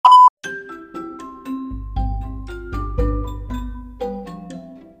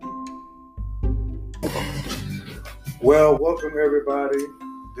Well, welcome everybody.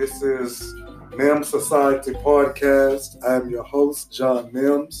 This is Mims Society Podcast. I'm your host, John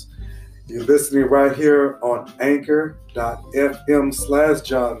Mims. You're listening right here on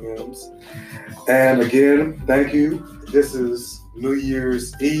anchor.fm/John Mims. And again, thank you. This is New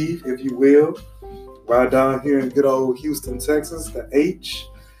Year's Eve, if you will. Right down here in good old Houston, Texas, the H.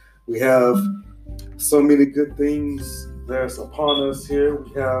 We have so many good things that's upon us here.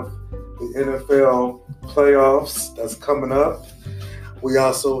 We have the NFL playoffs that's coming up. We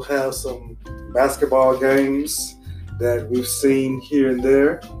also have some basketball games that we've seen here and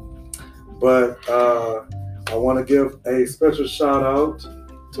there. But I want to give a special shout out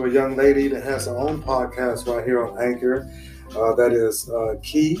to a young lady that has her own podcast right here on Anchor. That is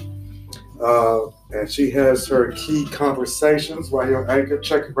Key. And she has her Key Conversations right here on Anchor.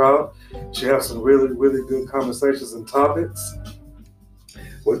 Check her out. She has some really, really good conversations and topics.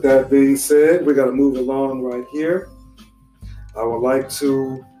 With that being said, we got to move along right here. I would like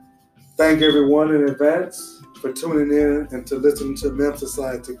to thank everyone in advance for tuning in and to listening to Mims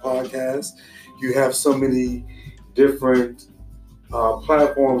Society Podcast. You have so many different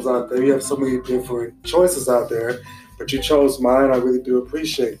platforms out there. You have so many different choices out there, but you chose mine. I really do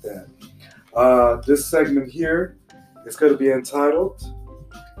appreciate that. This segment here is going to be entitled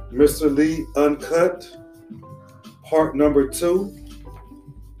Mr. Lee Uncut, part number 2.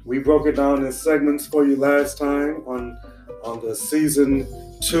 We broke it down in segments for you last time on the season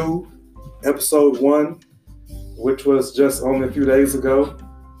 2, episode 1, which was just only a few days ago.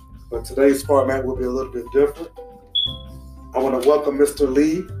 But today's format will be a little bit different. I want to welcome Mr.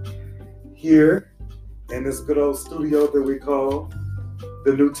 Lee here in this good old studio that we call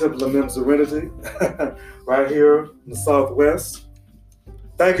the New Temple of Mims Serenity, right here in the Southwest.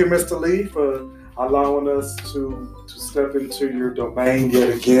 Thank you, Mr. Lee, for allowing us to step into your domain yet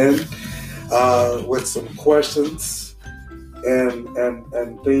again with some questions and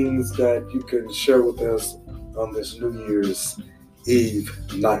things that you can share with us on this New Year's Eve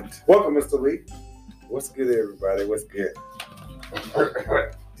night. Welcome, Mr. Lee. What's good, everybody? What's good?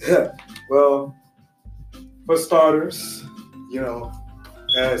 Yeah. Well, for starters,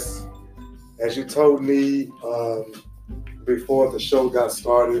 as you told me before the show got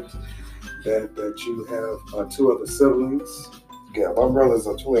started, that you have 2 other siblings. Yeah, my brothers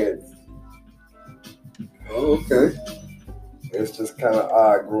are twins. Oh, okay. It's just kind of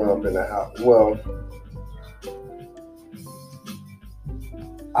odd growing up in the house. Well,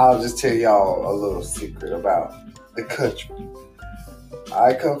 I'll just tell y'all a little secret about the country.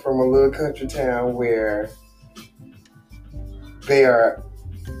 I come from a little country town where there are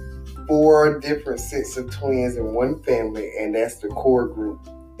 4 different sets of twins in one family, and that's the core group.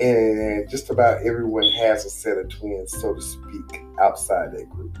 And just about everyone has a set of twins, so to speak, outside that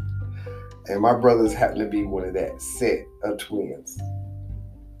group. And my brothers happen to be one of that set of twins.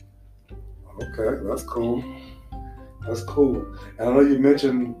 Okay, that's cool. That's cool. And I know you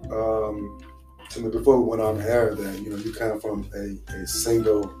mentioned to me before we went on air that you come from a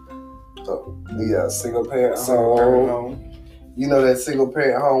single parent home. You know that single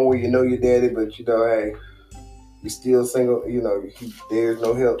parent home where you know your daddy, but hey, you still single. There's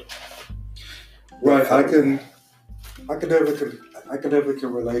no help. Right. I can definitely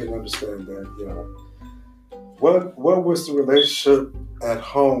relate and understand that. What was the relationship at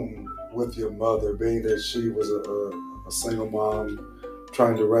home with your mother, being that she was a single mom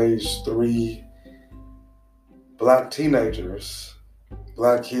trying to raise 3 black teenagers,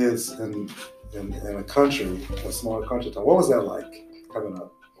 black kids in a small country town? What was that like coming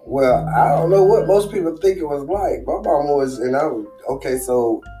up? Well, I don't know what most people think it was like. My mom was,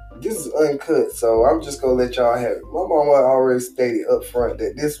 so this is uncut, so I'm just going to let y'all have it. My mama already stated up front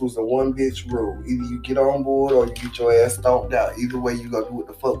that this was a one bitch rule. Either you get on board or you get your ass stomped out. Either way, you going to do what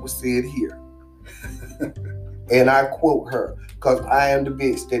the fuck was said here. And I quote her, because I am the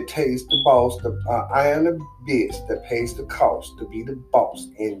bitch that pays the boss. I am the bitch that pays the cost to be the boss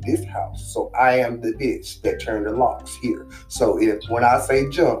in this house. So I am the bitch that turned the locks here. So when I say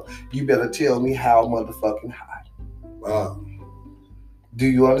jump, you better tell me how motherfucking high. Wow. Do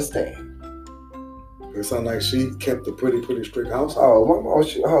you understand? It sounds like she kept a pretty strict household. Oh, my mom,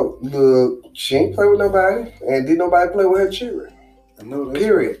 she ain't play with nobody, and didn't nobody play with her children. I know that.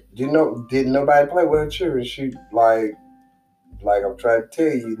 Period. Didn't nobody play with her children. She like I'm trying to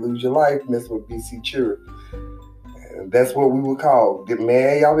tell you, lose your life messing with BC children. And that's what we would call,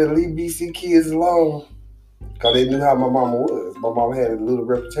 man, y'all better leave BC kids alone. Because they knew how my mama was. My mama had a little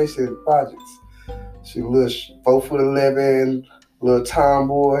reputation in the projects. She was 4'11", little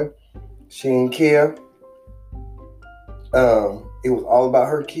tomboy. She didn't care. It was all about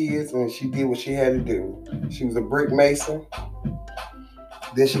her kids, and she did what she had to do. She was a brick mason.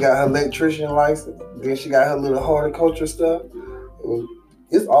 Then she got her electrician license. Then she got her little horticulture stuff.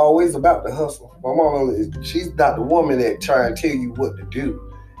 It's always about the hustle. My mama, she's not the woman that try and tell you what to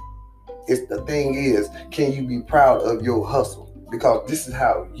do. It's the thing is, can you be proud of your hustle? Because this is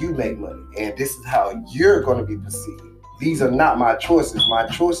how you make money, and this is how you're going to be perceived. These are not my choices. My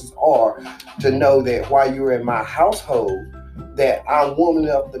choices are to know that while you're in my household, that I'm woman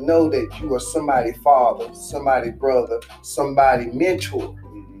enough to know that you are somebody's father, somebody's brother, somebody's mentor.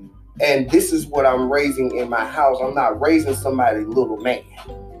 And this is what I'm raising in my house. I'm not raising somebody's little man.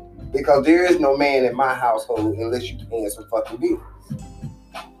 Because there is no man in my household unless you paying some fucking bills.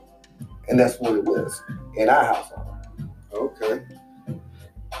 And that's what it was in our household. Okay.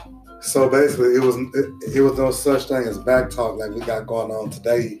 So basically, it was no such thing as back talk like we got going on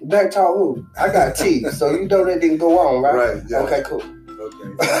today. Back talk who? I got teeth, so you know that didn't go on, right? Right. Yeah. Okay, cool.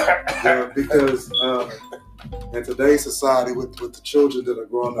 Okay. Yeah, because in today's society, with the children that are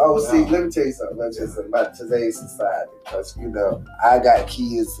growing up. Oh, see, let me tell you something. About today's society, because I got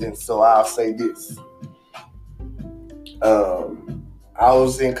kids, and so I'll say this. I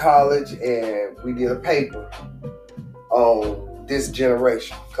was in college, and we did a paper on this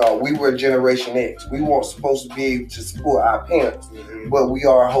generation called We Were Generation X. We weren't supposed to be able to support our parents, but we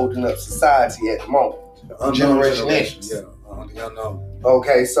are holding up society at the moment. Generation X. Yeah, the unknown.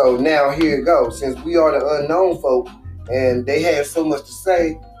 Okay, so now here it goes. Since we are the unknown folk and they have so much to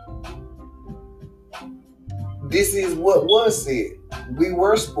say, this is what was said. We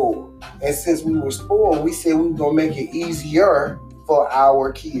were spoiled. And since we were spoiled, we said we were going to make it easier for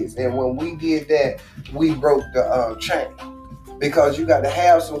our kids. And when we did that, we broke the chain. Because you got to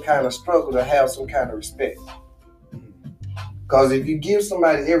have some kind of struggle to have some kind of respect. Because if you give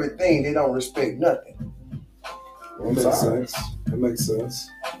somebody everything, they don't respect nothing. That makes sense.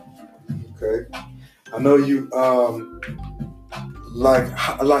 Okay. I know you, like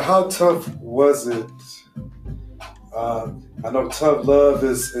how tough was it? I know tough love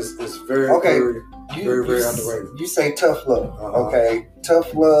is very, okay. very underrated. You say tough love. Okay.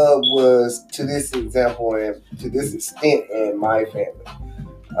 Tough love was to this example and to this extent in my family.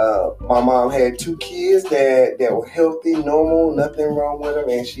 My mom had 2 kids that were healthy, normal, nothing wrong with them,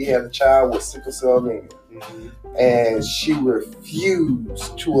 and she had a child with sickle cell anemia. Mm-hmm. And she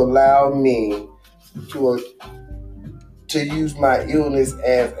refused to allow me to use my illness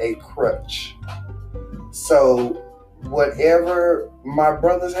as a crutch. So whatever my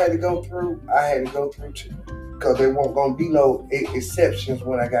brothers had to go through, I had to go through too. Because there weren't going to be no exceptions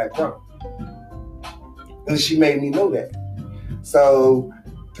when I got grown. And she made me know that. So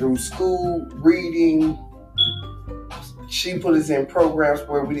through school, reading, she put us in programs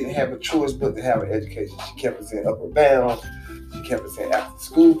where we didn't have a choice but to have an education. She kept us in upper bound. She kept us in after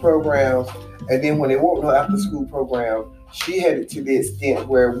school programs. And then when there weren't no after school programs, she had it to the extent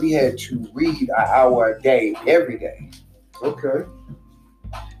where we had to read an hour a day, every day. Okay.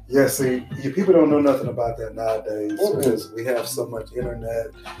 Yeah, see, people don't know nothing about that nowadays because we have so much internet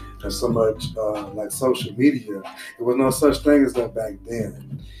and so much like social media. There was no such thing as that back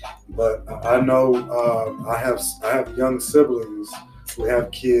then. But I know I have young siblings who have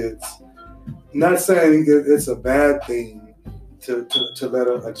kids. Not saying it's a bad thing to let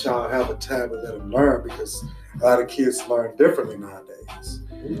a child have a tablet and let them learn, because a lot of kids learn differently nowadays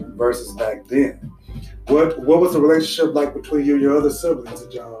versus back then. What was the relationship like between you and your other siblings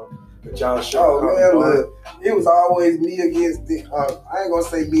that y'all shared? Oh man, look, it was always me against them. I ain't gonna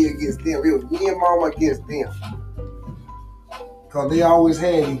say me against them. It was me and mama against them. Cause they always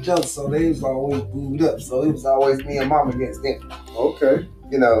had each other, so they was always glued up. So it was always me and mama against them. Okay.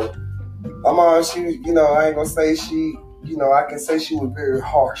 You know, my mom, she, I ain't gonna say she, I can say she was very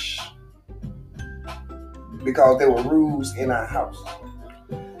harsh. Because there were rules in our house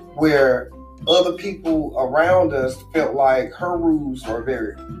where other people around us felt like her rules were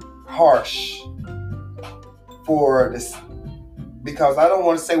very harsh for this, because I don't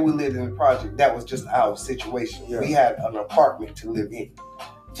want to say we lived in a project. That was just our situation. Yeah. We had an apartment to live in.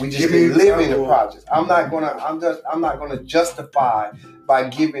 We just didn't live in the project. I'm not gonna justify by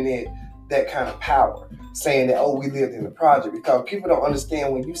giving it that kind of power, saying that we lived in the project, because people don't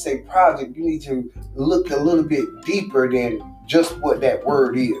understand when you say project, you need to look a little bit deeper than just what that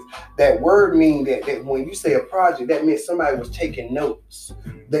word is. That word means that when you say a project, that means somebody was taking notes.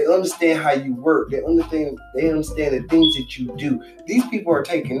 They understand how you work. They understand the things that you do. These people are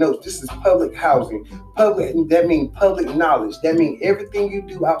taking notes. This is public housing. That means public knowledge. That means everything you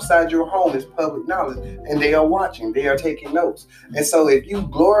do outside your home is public knowledge. And they are watching. They are taking notes. And so if you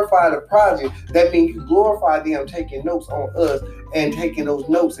glorify the project, that means you glorify them taking notes on us and taking those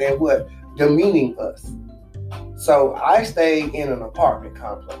notes and what? Demeaning us. So I stayed in an apartment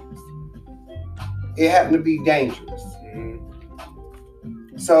complex. It happened to be dangerous.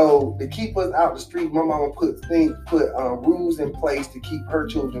 So to keep us out the street, my mama put rules in place to keep her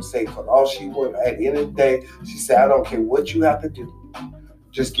children safe. Because all she wanted at the end of the day, she said, I don't care what you have to do,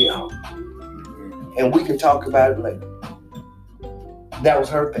 just get home. And we can talk about it later. That was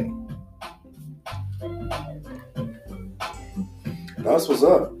her thing. That's what's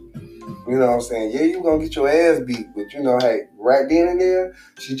up. You know what I'm saying? Yeah, you gonna get your ass beat, but you know, hey, right then and there,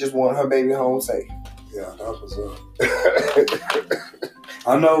 she just wanted her baby home safe. Yeah, that's what's up.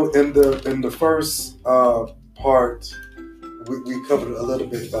 I know in the first part, we covered a little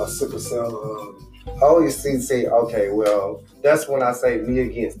bit about sickle cell. I always say, okay, well, that's when I say me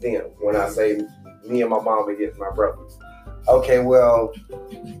against them. When I say me and my mom against my brothers. Okay, well,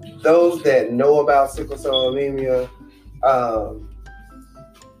 those that know about sickle cell anemia,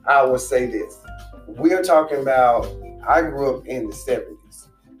 I would say this. We're talking about, I grew up in the 70s.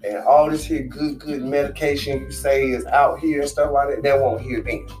 And all this here good medication you say is out here and stuff like that won't hear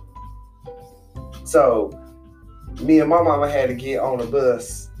then. So me and my mama had to get on a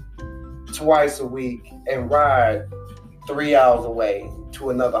bus twice a week and ride 3 hours away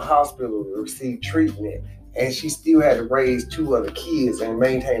to another hospital to receive treatment. And she still had to raise 2 other kids and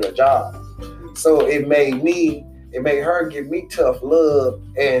maintain a job. So it made her give me tough love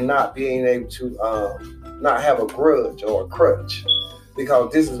and not being able to not have a grudge or a crutch.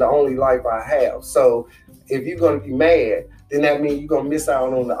 Because this is the only life I have. So if you're going to be mad, then that means you're going to miss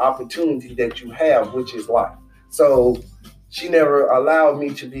out on the opportunity that you have, which is life. So she never allowed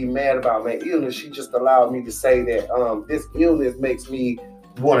me to be mad about my illness. She just allowed me to say that this illness makes me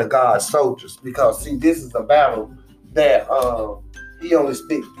one of God's soldiers. Because, see, this is a battle that he only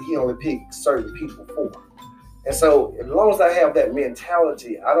picked certain people for. And so as long as I have that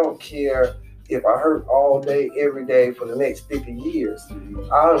mentality, I don't care if I hurt all day, every day for the next 50 years.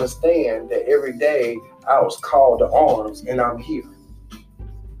 I understand that every day I was called to arms and I'm here.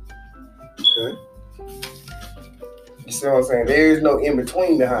 Okay. You see what I'm saying? There is no in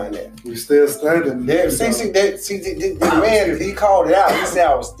between behind that. You still standing there? The man, he called it out. He said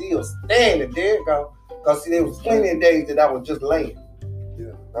I was still standing there. Because there was plenty of days that I was just laying.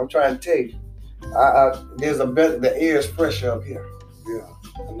 Yeah. I'm trying to tell you. The air is fresher up here. Yeah,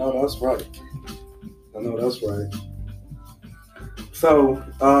 I know that's right. So,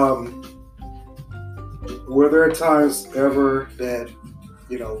 were there times ever that,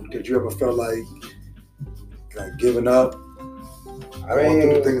 did you ever feel like giving up?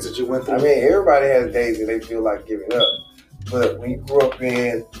 The things that you went through? Everybody has days that they feel like giving up. But when you grew up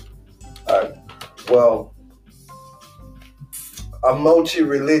in, a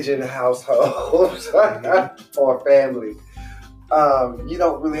multi-religion household or family, you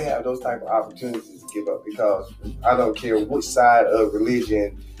don't really have those type of opportunities to give up, because I don't care which side of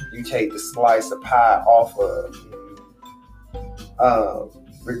religion you take the slice of pie off of,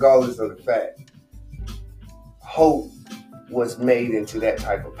 regardless of the fact, hope was made into that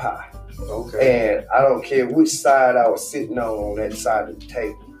type of pie. Okay. And I don't care which side I was sitting on that side of the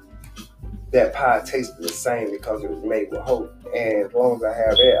table. That pie tasted the same because it was made with hope. And as long as I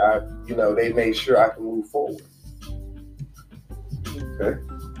have that, they made sure I can move forward. Okay.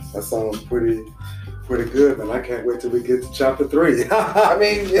 That sounds pretty good, man. I can't wait till we get to chapter 3.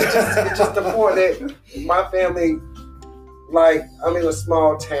 It's just the point that my family, I'm in a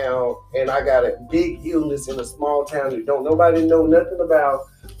small town and I got a big illness in a small town that don't nobody know nothing about,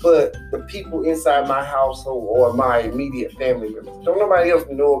 but the people inside my household or my immediate family members. Don't nobody else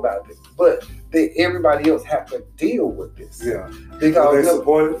know about this, but everybody else have to deal with this. Yeah. Because were they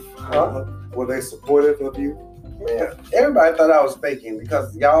supportive? Huh? Were they supportive of you? Man, everybody thought I was faking,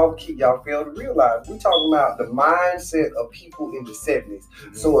 because y'all fail to realize we're talking about the mindset of people in the 70s.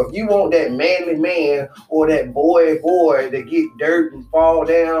 Mm-hmm. So if you want that manly man or that boy that get dirt and fall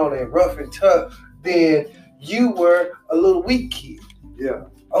down and rough and tough, then you were a little weak kid. Yeah.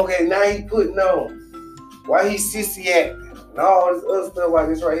 Okay, now he putting on. Why he sissy acting and all this other stuff like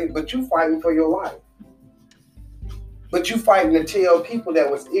this right here. But you fighting for your life. But you fighting to tell people that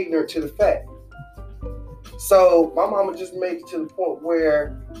was ignorant to the fact. So my mama just made it to the point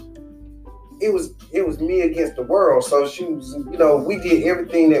where it was me against the world. So she was, we did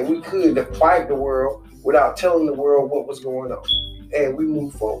everything that we could to fight the world without telling the world what was going on, and we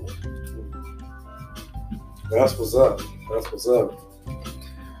moved forward. That's what's up.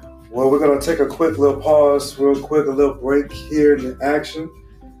 Well, we're gonna take a quick little pause, real quick, a little break here in the action.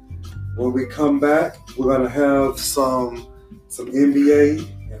 When we come back, we're gonna have some NBA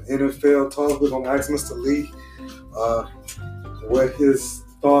and NFL talk. We're gonna ask Mr. Lee what his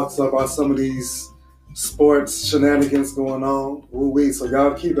thoughts about some of these sports shenanigans going on. Woo-wee. So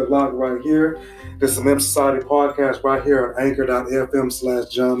y'all keep it locked right here. This is the Mims Society podcast right here on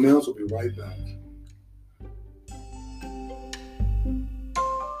anchor.fm/John Mills. We'll be right back.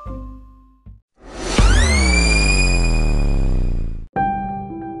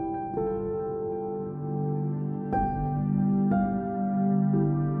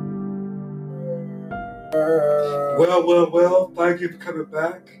 Well, thank you for coming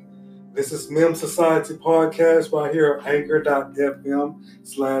back. This is Mims Society podcast right here at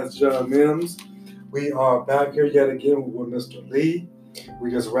anchor.fm/John Mims. We are back here yet again with Mr. Lee. We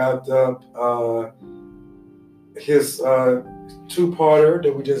just wrapped up his two-parter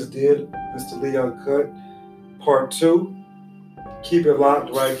that we just did, Mr. Lee Uncut, part 2. Keep it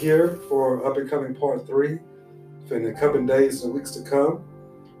locked right here for up and coming part 3 for in the coming days and weeks to come.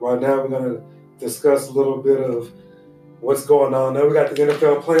 Right now, we're going to discuss a little bit of what's going on. Now we got the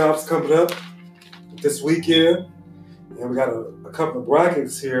NFL playoffs coming up this weekend, and we got a couple of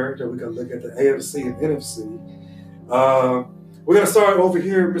brackets here that we're going to look at, the AFC and NFC. We're going to start over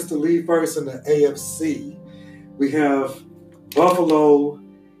here, Mr. Lee, first in the AFC. We have Buffalo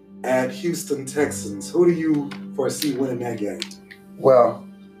at Houston Texans. Who do you foresee winning that game? Well,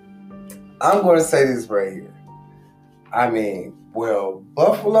 I'm going to say this right here.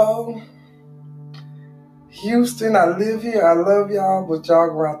 Buffalo, Houston, I live here. I love y'all, but y'all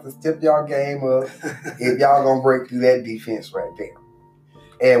going to have to step y'all game up if y'all going to break through that defense right there.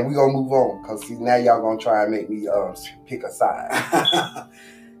 And we're going to move on because now y'all going to try and make me pick a side.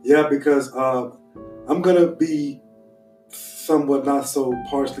 Yeah, because I'm going to be somewhat not so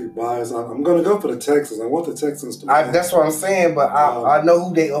partially biased. I'm going to go for the Texans. I want the Texans to win. That's what I'm saying, but I know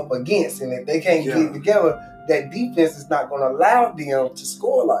who they up against. And if they can't get it together, that defense is not going to allow them to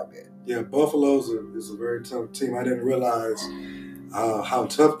score like that. Yeah, Buffalo's is a very tough team. I didn't realize how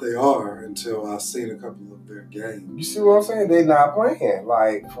tough they are until I seen a couple of their games. You see what I'm saying? They're not playing.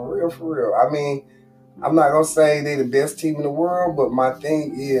 Like, for real. I mean, I'm not going to say they're the best team in the world, but my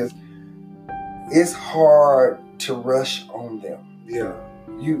thing is it's hard to rush on them. Yeah.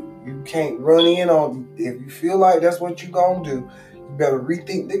 You can't run in on them. If you feel like that's what you're going to do, you better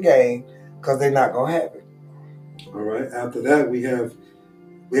rethink the game because they're not going to have it. All right. After that, we have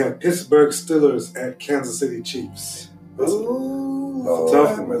Pittsburgh Steelers at Kansas City Chiefs. Ooh,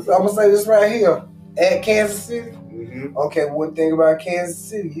 tough one. I'm going to say this right here. At Kansas City? Mm-hmm. Okay, one thing about Kansas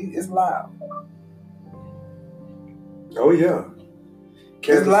City, it's loud. Oh, yeah.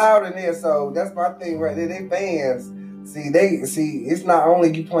 It's loud in there, so that's my thing right there. They fans, it's not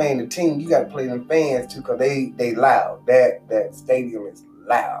only you playing the team, you got to play them fans too because they loud. That stadium is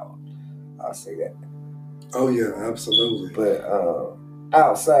loud. I'll say that. Oh, yeah, absolutely. But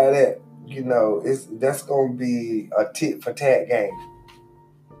outside that, that's going to be a tit for tat game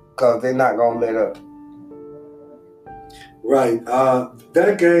because they're not going to let up. Right.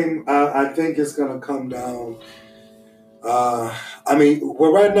 That game, I think it's going to come down.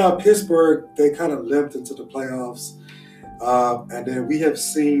 Right now, Pittsburgh, they kind of limped into the playoffs. And then we have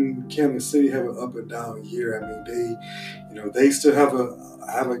seen Kansas City have an up and down year. I mean, they still have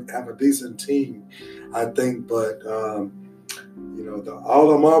a decent team, I think, but all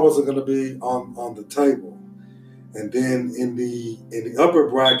the marbles are going to be on the table. And then in the upper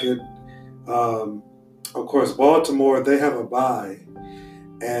bracket, of course, Baltimore, they have a bye,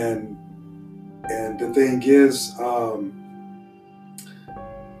 and the thing is,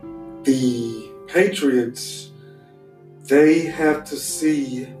 the Patriots, they have to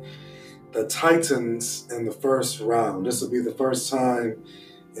see the Titans in the first round. This will be the first time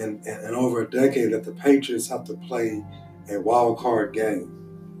in over a decade that the Patriots have to play a wild card game.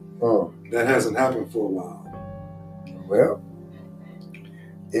 Oh. That hasn't happened for a while. Well,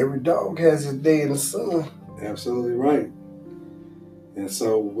 every dog has his day in the sun. Absolutely right. And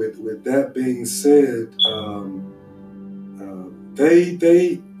so with that being said,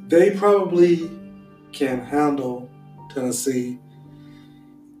 they probably can handle Tennessee,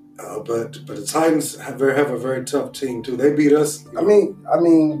 but the Titans have a very tough team too. They beat us. I mean,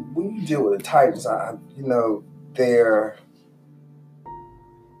 when you deal with the Titans,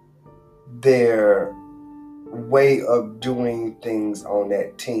 their way of doing things on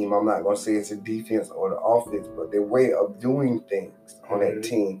that team. I'm not going to say it's the defense or the offense, but their way of doing things on that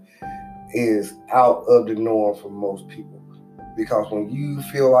team is out of the norm for most people. Because when you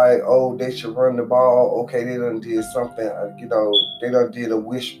feel like, oh, they should run the ball, okay, they done did something, they done did a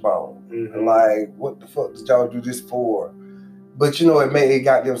wishbone. Like, what the fuck did y'all do this for? But, it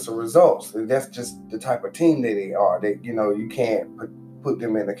got them some results. And that's just the type of team that they are. That, you can't put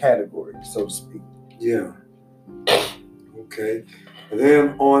them in a category, so to speak. Yeah. Okay. And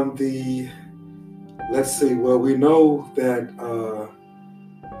then on let's see, well, we know that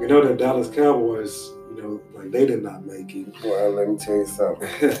Dallas Cowboys, they did not make it. Well, let me tell you something.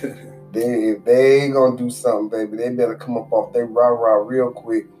 If they ain't gonna do something, baby, they better come up off their rah-rah real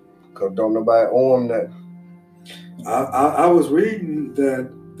quick, because don't nobody owe them nothing. I was reading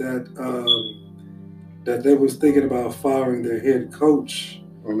that they was thinking about firing their head coach.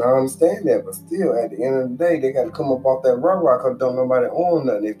 And I understand that, but still, at the end of the day, they got to come up off that rah-rah because don't nobody own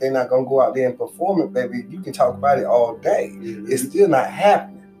nothing. If they're not going to go out there and perform it, baby, you can talk about it all day. It's still not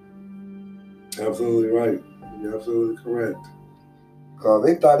happening. Absolutely right. You're absolutely correct. Because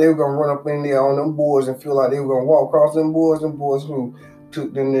they thought they were going to run up in there on them boards and feel like they were going to walk across them boards who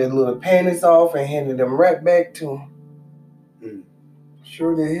took them their little panties off and handed them right back to them.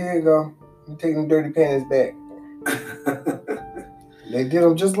 Sure, here you go. You take them dirty panties back. They did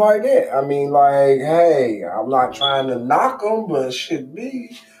them just like that. I mean, like, hey, I'm not trying to knock them, but it should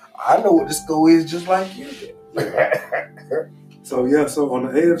be. I know what the score is just like you did. So on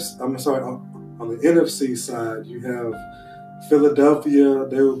the NFC side, you have Philadelphia.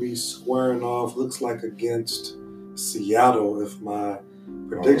 They will be squaring off, looks like, against Seattle, if my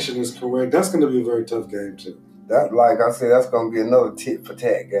prediction is correct. That's going to be a very tough game, too. That, like I said, that's going to be another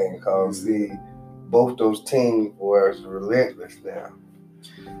tit-for-tat game because, both those teams were relentless now.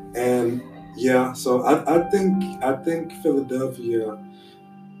 And, so I think Philadelphia,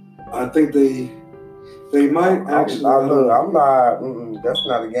 I think they might actually... I'm not... that's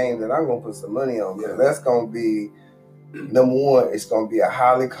not a game that I'm going to put some money on. Yeah. That's going to be... Number one, it's going to be a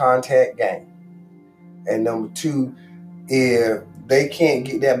highly contact game. And number two, if they can't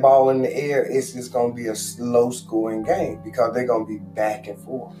get that ball in the air, it's just going to be a slow-scoring game because they're going to be back and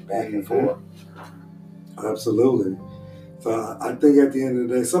forth. Absolutely. So I think at the end of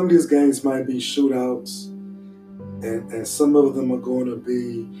the day, some of these games might be shootouts, and some of them are going to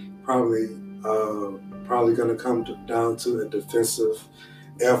be probably going to come down to a defensive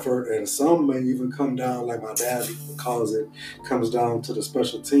effort, and some may even come down, like my dad calls it, comes down to the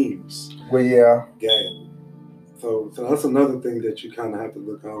special teams. Well, yeah. Game. So that's another thing that you kind of have to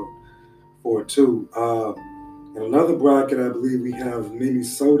look out for too. In another bracket, I believe we have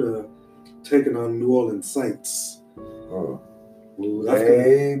Minnesota taking on New Orleans Saints.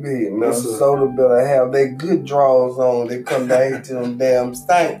 Baby, Minnesota better have their good draws on. They come down to them damn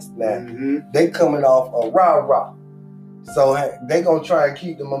Saints now. They coming off a rah-rah. So they going to try and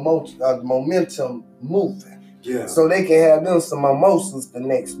keep the momentum moving. Yeah. So they can have them some mimosas the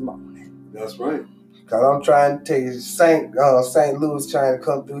next morning. That's right. Because I'm trying to tell you, St. Louis trying to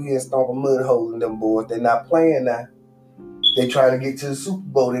come through here and stomp a mud hole in them boys. They're not playing now. They trying to get to the Super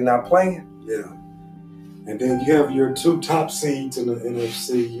Bowl. They're not playing. Yeah. And then you have your two top seeds in the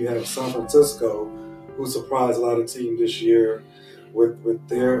NFC. You have San Francisco, who surprised a lot of teams this year with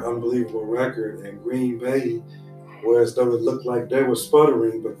their unbelievable record, and Green Bay, whereas though it looked like they were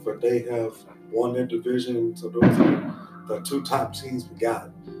sputtering, but they have won their division. So those are the two top teams we got.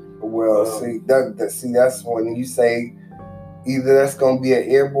 Well, that's when you say either that's going to be an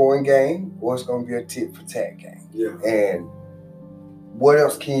airborne game or it's going to be a tit-for-tat game. Yeah. And what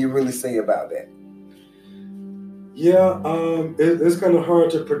else can you really say about that? Yeah, it's kind of hard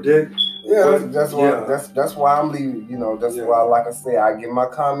to predict. Yeah, that's why I'm leaving. Why, like I said, I give my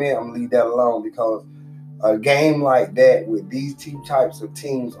comment. I'm gonna leave that alone because a game like that with these two types of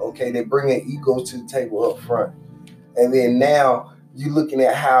teams, okay, they bring in egos to the table up front, and then now you're looking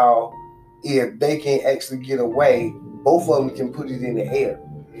at how if they can actually get away, both of them can put it in the air.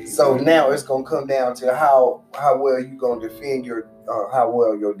 So now it's gonna come down to how well you gonna defend how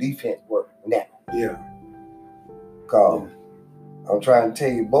well your defense works now. Yeah. Cause I'm trying to tell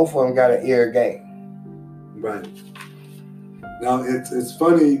you, both of them got an air game. Right. Now it's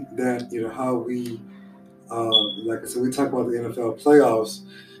funny that how we, like I said, we talk about the NFL playoffs,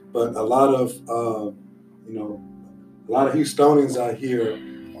 but a lot of Houstonians out here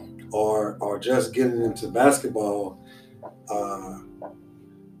are just getting into basketball.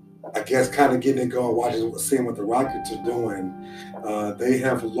 I guess kind of getting it going, seeing what the Rockets are doing. They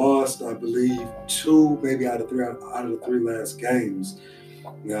have lost, I believe, 2 maybe out of the 3 last games.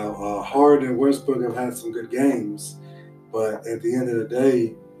 Now, Harden and Westbrook have had some good games, but at the end of the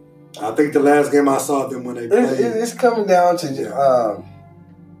day, I think the last game I saw them when they played. It's coming down to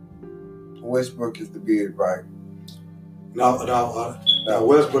Westbrook is the beard, right? No,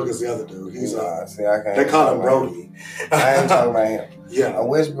 Westbrook is the other dude. He's see, I can't. They call him Brody. I ain't talking about him. Yeah.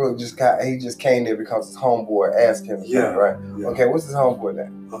 Westbrook just came there because his homeboy asked him to play, right? Yeah. Okay, what's his homeboy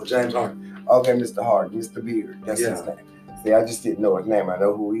name? James Harden. Okay, Mr. Harden, Mr. Beard. That's his name. See, I just didn't know his name. I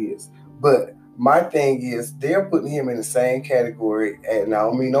know who he is. But my thing is, they're putting him in the same category. And I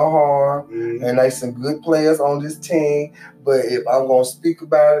don't mean no harm. Mm-hmm. And there's some good players on this team. But if I'm going to speak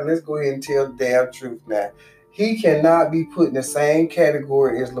about it, let's go ahead and tell the damn truth now. He cannot be put in the same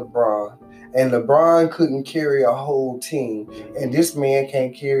category as LeBron. And LeBron couldn't carry a whole team. And this man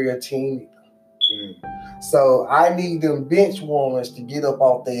can't carry a team either. Mm. So I need them bench warmers to get up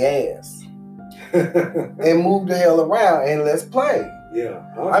off their ass. And move the hell around and let's play. Yeah.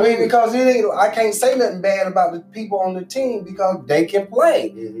 I mean, because I can't say nothing bad about the people on the team because they can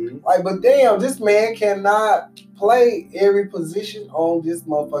play. Mm-hmm. Like, but damn, this man cannot play every position on this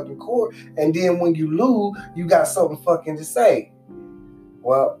motherfucking court. And then when you lose, you got something fucking to say.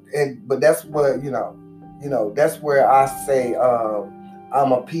 Well, but that's where, that's where I say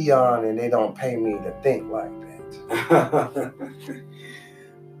I'm a peon and they don't pay me to think like that.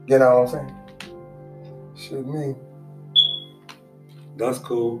 You know what I'm saying? Shoot me. That's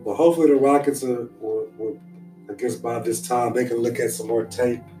cool. Well, hopefully the Rockets will, I guess by this time they can look at some more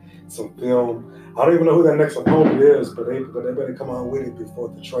tape, some film. I don't even know who that next opponent is, but they better come on with it before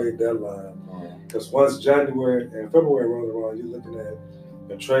the trade deadline. Because once January and February rolls around, you're looking at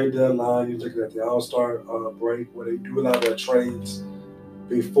the trade deadline, you're looking at the All-Star break where they do a lot of their trades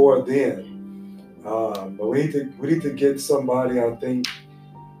before then. But we need to get somebody, I think,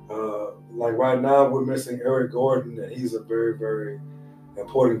 like right now we're missing Eric Gordon, and he's a very, very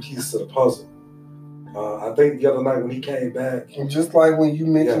important piece to the puzzle. I think the other night when he came back, and just like when you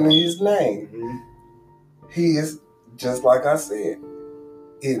mentioned his name, mm-hmm. He is just like I said.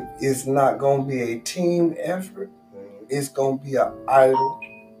 It's not going to be a team effort. Mm-hmm. It's going to be an idle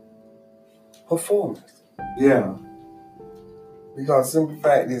performance. Yeah. Because the simple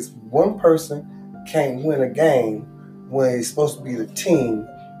fact is, one person can't win a game when it's supposed to be the team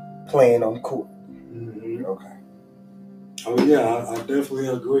playing on the court. Mm-hmm. Okay. Oh yeah, I definitely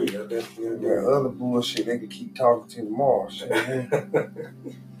agree. Yeah, other bullshit they can keep talking to tomorrow.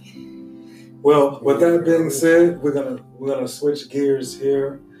 Well, with that being said, we're gonna switch gears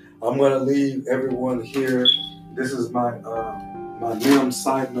here. I'm gonna leave everyone here. This is my NIM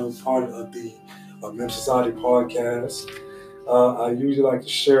side note part of the NIM Society podcast. I usually like to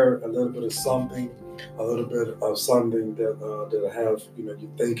share a little bit of something that I have, you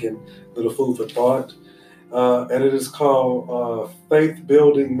thinking, a little food for thought. And it is called Faith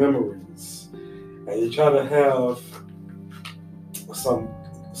Building Memories. And you try to have some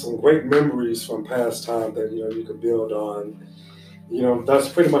great memories from past time that, you can build on. That's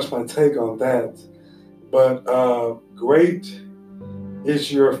pretty much my take on that. But great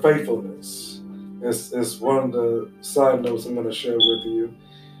is your faithfulness. It's one of the side notes I'm going to share with you.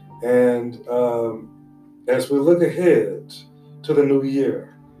 And as we look ahead to the new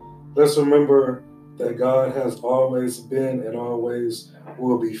year, let's remember that God has always been and always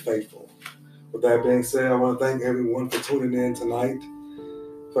will be faithful. With that being said, I want to thank everyone for tuning in tonight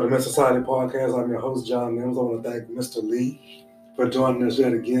for the Men's Society podcast. I'm your host, John Mims. I want to thank Mr. Lee for joining us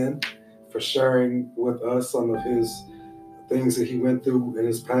yet again, for sharing with us some of his things that he went through in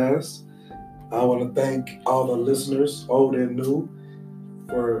his past. I want to thank all the listeners, old and new,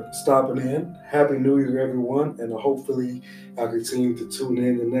 for stopping in. Happy New Year, everyone, and hopefully I'll continue to tune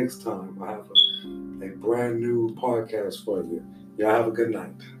in the next time I have a brand new podcast for you. Y'all have a good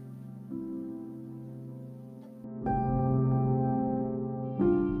night.